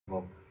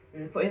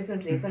For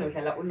instance, listen,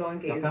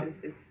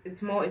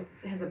 it's more, it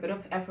has a bit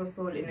of Afro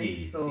soul in it.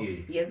 Yes, so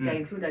yes. I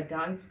include a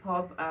dance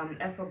pop,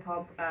 Afro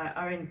pop,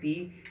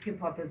 R&B, hip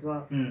hop as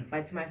well.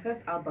 But my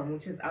first album,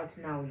 which is out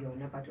now,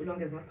 but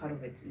Ulonge is not part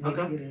of it.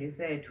 Okay. Released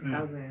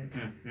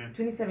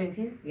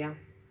 2017, yeah.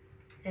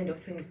 End of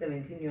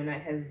 2017, Yona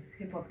has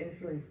hip hop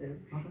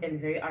influences and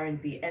very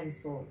R&B and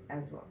soul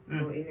as well.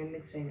 So in a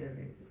mixed genres.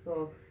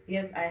 So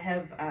yes, I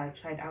have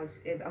tried out.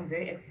 I'm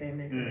very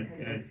experimental. I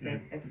tend to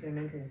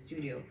experiment in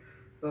studio.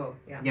 So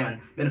yeah. Yeah,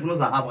 man.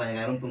 Benefits are up.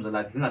 I don't think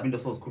like things have been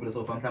so cool.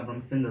 So from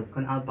singles,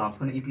 kind albums,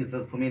 kind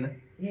EPs, for me.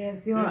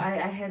 Yes,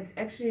 I had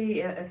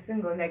actually a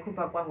single like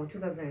Kupa Kwango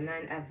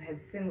 2009. I've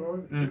had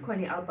singles.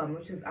 Ikoni album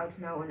which is out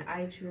now on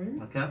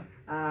iTunes. Okay.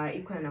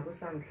 Ikoni na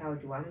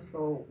SoundCloud one.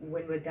 So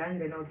when we're done,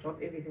 then I'll drop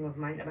everything of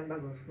mine.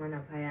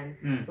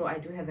 So I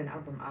do have an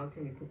album out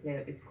in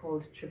Ikuple. It's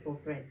called Triple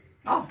Threat.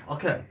 Oh,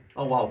 okay.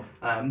 Oh wow.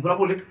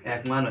 Probably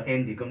as one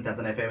Andy come to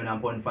FM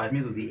 9.5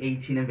 music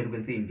 18 and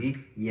 20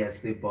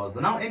 yes, it was.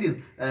 So now Andy's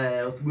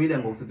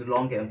Sweden goes to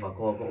long game for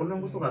Coco.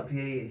 Ulongo so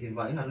pay if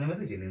I not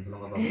message in so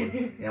long about.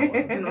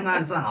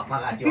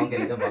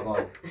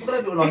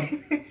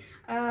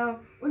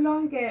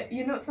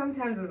 Ulonge,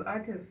 sometimes as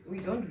artists we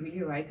don't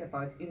really write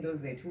about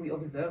Indos that we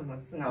observe.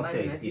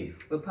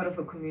 We're part of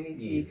a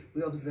community.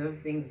 We observe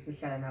things. So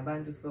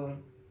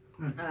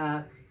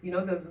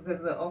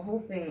there's a whole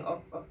thing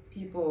of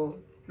people.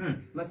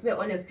 Must be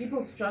honest,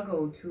 people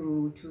struggle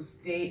to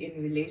stay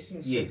in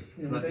relationships. Yes,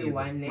 it's not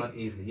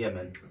easy. Yeah,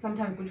 man.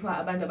 Sometimes we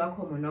are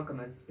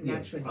monogamous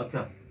naturally.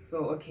 Okay.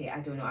 So I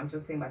don't know. I'm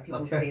just saying that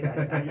people say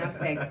that enough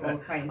facts or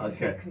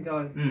scientific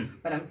does.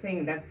 But I'm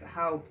saying that's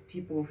how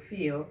people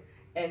feel.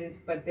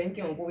 But then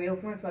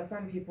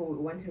some people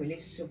want a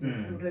relationship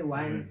with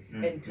one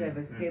and to have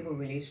a stable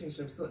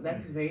relationship. So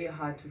that's very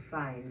hard to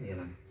find.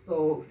 Yeah.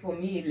 So for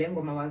me,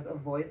 Lengoma was a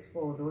voice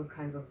for those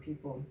kinds of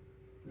people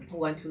who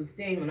want to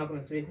stay in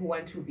monogamous relationship, who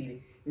want to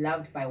be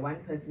loved by one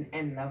person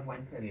and love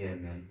one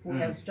person, who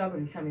have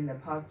struggled in the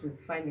past with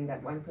finding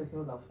that one person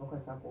was our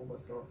focus over.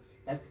 So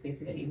that's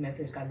basically the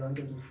message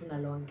kalonke ngifuna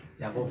lonke.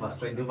 Yeah, go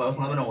frustrated. You was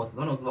not was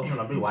one of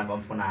number one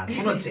bamfuna.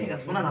 Funa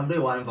changes, funa number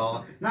one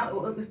ba.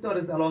 Now the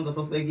stories kalonke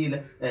so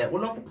sibekile.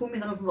 Ulonke phuma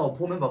mina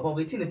sizophuma emva kokho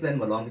ithini plan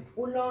ngolonke.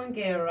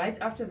 Ulonke right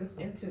after this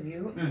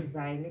interview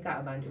design nika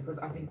abantu because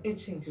I've been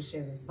itching to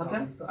share this song.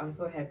 Okay. So I'm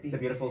so happy. It's a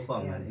beautiful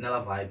song, man.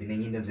 Inala vibe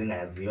nenye into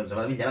njengayaziyo.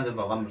 Njengoba idlala nje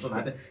kwami msho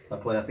ngathi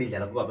saphoya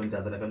sidlala kuba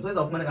Mdantsane FM. So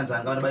izawufumana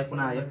kanjani ngabantu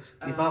abayifunayo?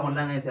 Sifaka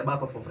online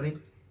siyabapha for free.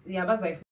 Yeah,